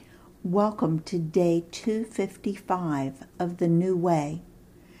Welcome to day 255 of the New Way.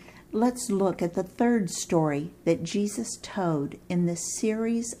 Let's look at the third story that Jesus told in this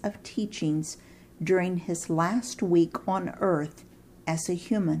series of teachings during his last week on earth as a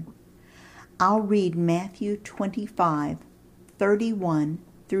human. I'll read Matthew 25, 31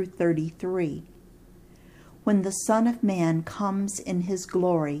 through 33. When the Son of Man comes in his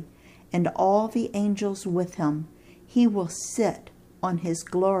glory, and all the angels with him, he will sit on his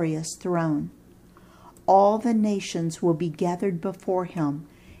glorious throne. All the nations will be gathered before him,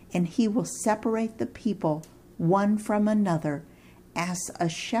 and he will separate the people one from another, as a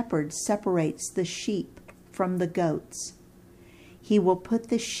shepherd separates the sheep from the goats. He will put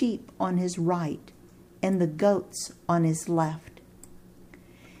the sheep on his right and the goats on his left.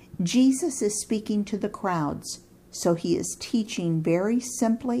 Jesus is speaking to the crowds, so he is teaching very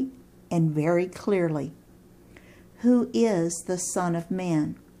simply and very clearly. Who is the Son of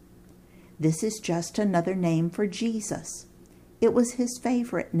Man? This is just another name for Jesus. It was his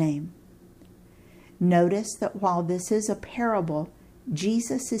favorite name. Notice that while this is a parable,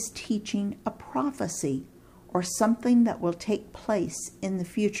 Jesus is teaching a prophecy or something that will take place in the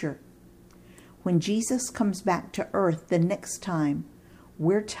future. When Jesus comes back to earth the next time,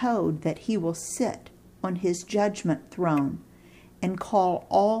 we're told that he will sit on his judgment throne and call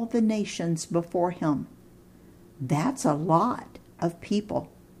all the nations before him. That's a lot of people.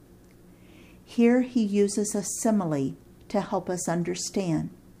 Here he uses a simile to help us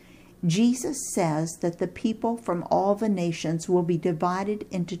understand. Jesus says that the people from all the nations will be divided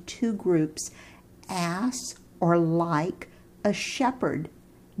into two groups as or like a shepherd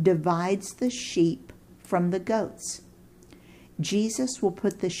divides the sheep from the goats. Jesus will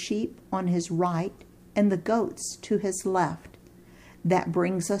put the sheep on his right and the goats to his left. That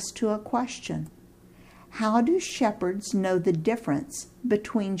brings us to a question. How do shepherds know the difference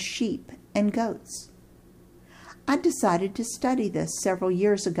between sheep and goats? I decided to study this several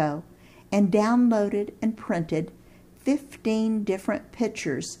years ago and downloaded and printed 15 different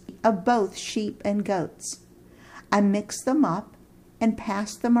pictures of both sheep and goats. I mixed them up and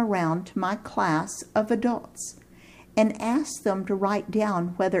passed them around to my class of adults and asked them to write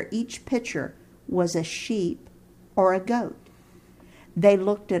down whether each picture was a sheep or a goat. They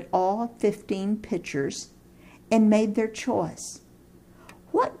looked at all 15 pictures and made their choice.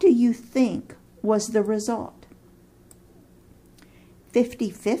 What do you think was the result?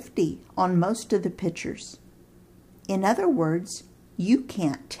 50-50 on most of the pictures. In other words, you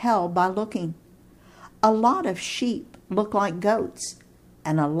can't tell by looking. A lot of sheep look like goats,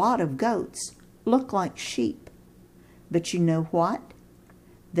 and a lot of goats look like sheep. But you know what?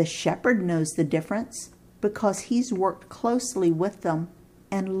 The shepherd knows the difference because he's worked closely with them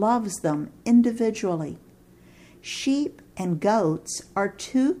and loves them individually. Sheep and goats are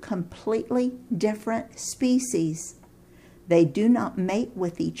two completely different species. They do not mate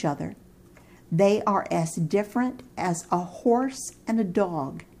with each other. They are as different as a horse and a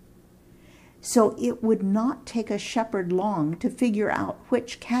dog. So it would not take a shepherd long to figure out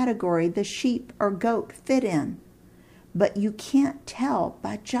which category the sheep or goat fit in. But you can't tell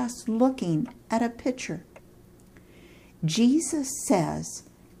by just looking at a picture. Jesus says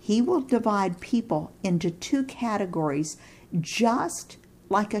he will divide people into two categories just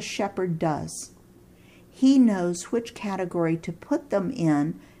like a shepherd does. He knows which category to put them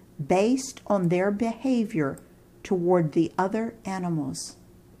in based on their behavior toward the other animals.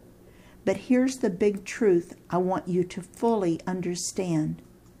 But here's the big truth I want you to fully understand.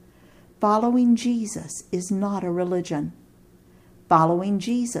 Following Jesus is not a religion. Following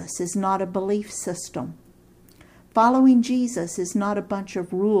Jesus is not a belief system. Following Jesus is not a bunch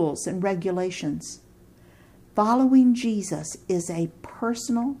of rules and regulations. Following Jesus is a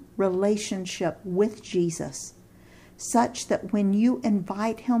personal relationship with Jesus, such that when you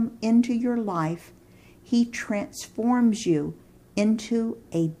invite him into your life, he transforms you into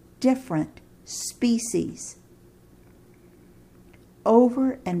a different species.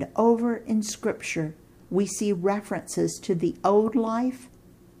 Over and over in Scripture, we see references to the old life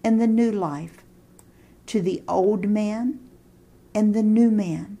and the new life, to the old man and the new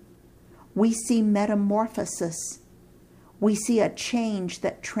man. We see metamorphosis. We see a change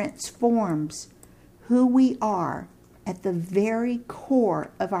that transforms who we are at the very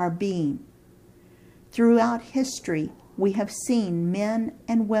core of our being. Throughout history, we have seen men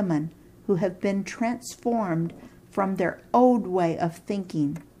and women who have been transformed from their old way of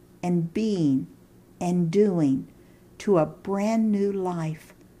thinking and being and doing to a brand new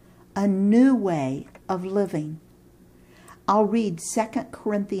life, a new way of living. I'll read 2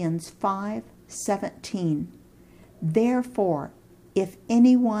 Corinthians 5:17. Therefore, If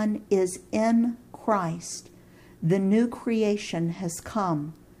anyone is in Christ, the new creation has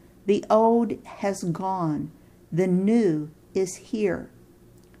come. The old has gone. The new is here.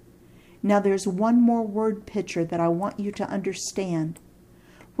 Now there's one more word picture that I want you to understand.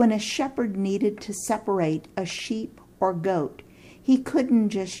 When a shepherd needed to separate a sheep or goat, he couldn't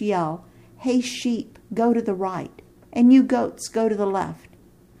just yell, "Hey sheep, go to the right, and you goats, go to the left."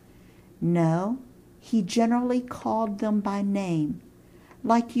 No, he generally called them by name,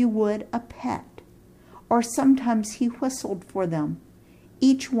 like you would a pet, or sometimes he whistled for them,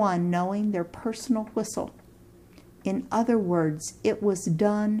 each one knowing their personal whistle. In other words, it was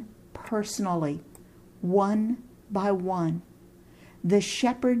done personally, one by one. The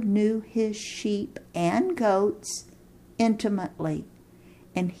shepherd knew his sheep and goats intimately,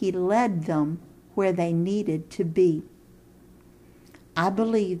 and he led them where they needed to be. I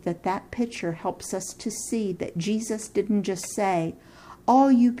believe that that picture helps us to see that Jesus didn't just say,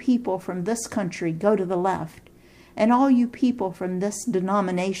 "All you people from this country go to the left, and all you people from this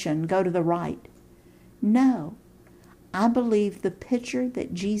denomination go to the right." No, I believe the picture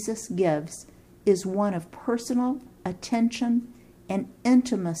that Jesus gives is one of personal attention and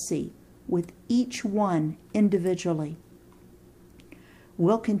intimacy with each one individually.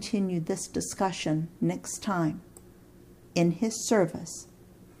 We'll continue this discussion next time. In his service,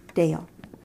 Dale.